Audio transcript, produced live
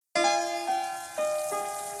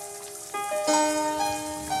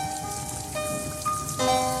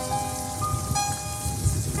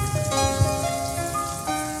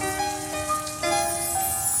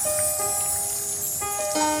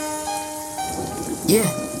Yeah.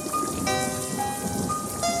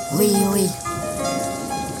 Lee.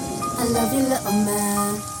 I love you, little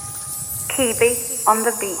man. Kiwi on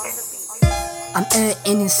the beat. I'm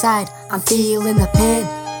hurting inside, I'm feeling the pain.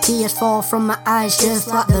 Tears fall from my eyes just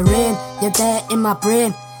like the rain. You're there in my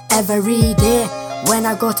brain every day. When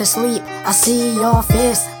I go to sleep, I see your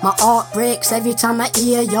face. My heart breaks every time I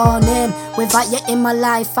hear your name. Without you in my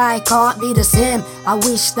life, I can't be the same. I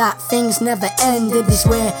wish that things never ended this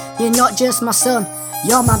way. You're not just my son,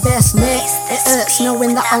 you're my best mate. It hurts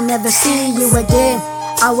knowing that I'll never see you again.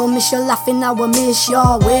 I will miss your laughing, I will miss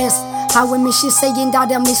your ways. I will miss you saying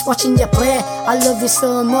that I miss watching you play. I love you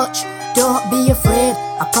so much, don't be afraid.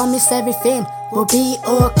 I promise everything will be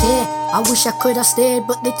okay. I wish I could have stayed,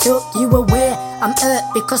 but they took you away. I'm hurt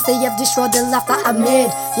because they have destroyed the life that I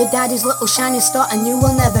made. Your daddy's little shining star and you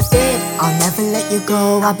will never fade. I'll never let you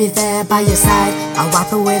go, I'll be there by your side. I'll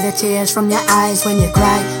wipe away the tears from your eyes when you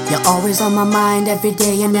cry. You're always on my mind every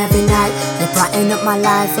day and every night. You brighten up my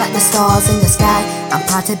life like the stars in the sky. I'm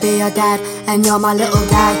proud to be your dad and you're my little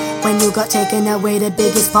guy. When you got taken away, the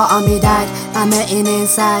biggest part of me died. I'm hurting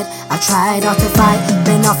inside, I tried not to fight,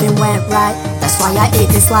 but nothing went right. That's why I hate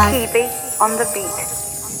this life. Kiwi on the beat.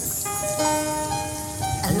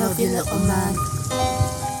 I love you, little man.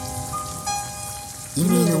 You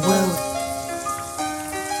mean the world.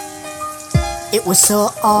 It was so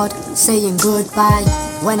hard saying goodbye.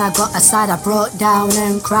 When I got aside, I broke down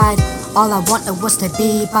and cried. All I wanted was to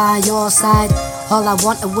be by your side. All I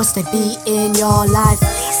wanted was to be in your life.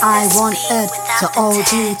 I wanted to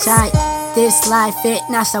hold you tight. This life ain't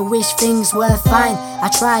nice, I wish things were fine. I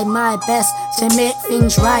tried my best to make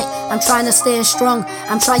things right. I'm trying to stay strong,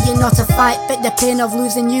 I'm trying not to fight. But the pain of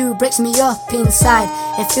losing you breaks me up inside.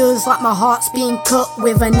 It feels like my heart's being cut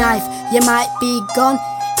with a knife. You might be gone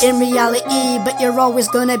in reality, but you're always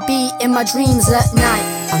gonna be in my dreams at night.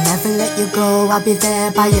 I'll never let you go, I'll be there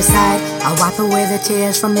by your side. I'll wipe away the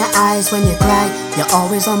tears from your eyes when you cry. You're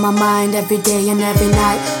always on my mind every day and every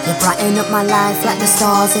night. You brighten up my life like the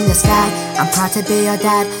stars in the sky. I'm proud to be your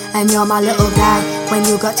dad and you're my little guy. When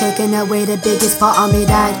you got taken away, the biggest part of me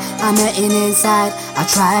died. I'm hurting inside, I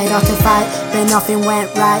tried not to fight, but nothing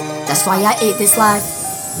went right. That's why I hate this life.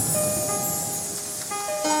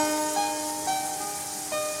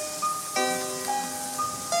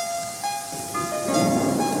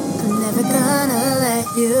 I'm never gonna let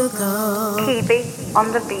you go. Kiwi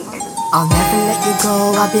on the beat. I'll never let you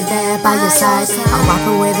go, I'll be there by your side. I'll wipe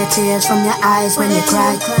away the tears from your eyes when you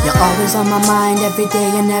cry. You're always on my mind every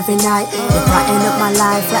day and every night. You brighten up my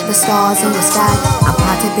life like the stars in the sky. I'm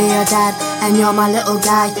proud to be your dad and you're my little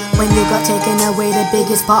guy. When you got taken away, the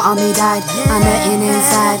biggest part of me died. I'm hurting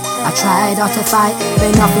inside, I tried not to fight,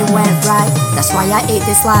 but nothing went right. That's why I hate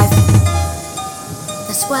this life.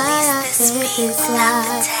 That's why I hate this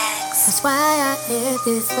life. That's why I hate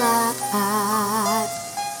this life.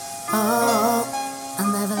 Oh,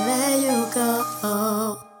 I'll never let you go.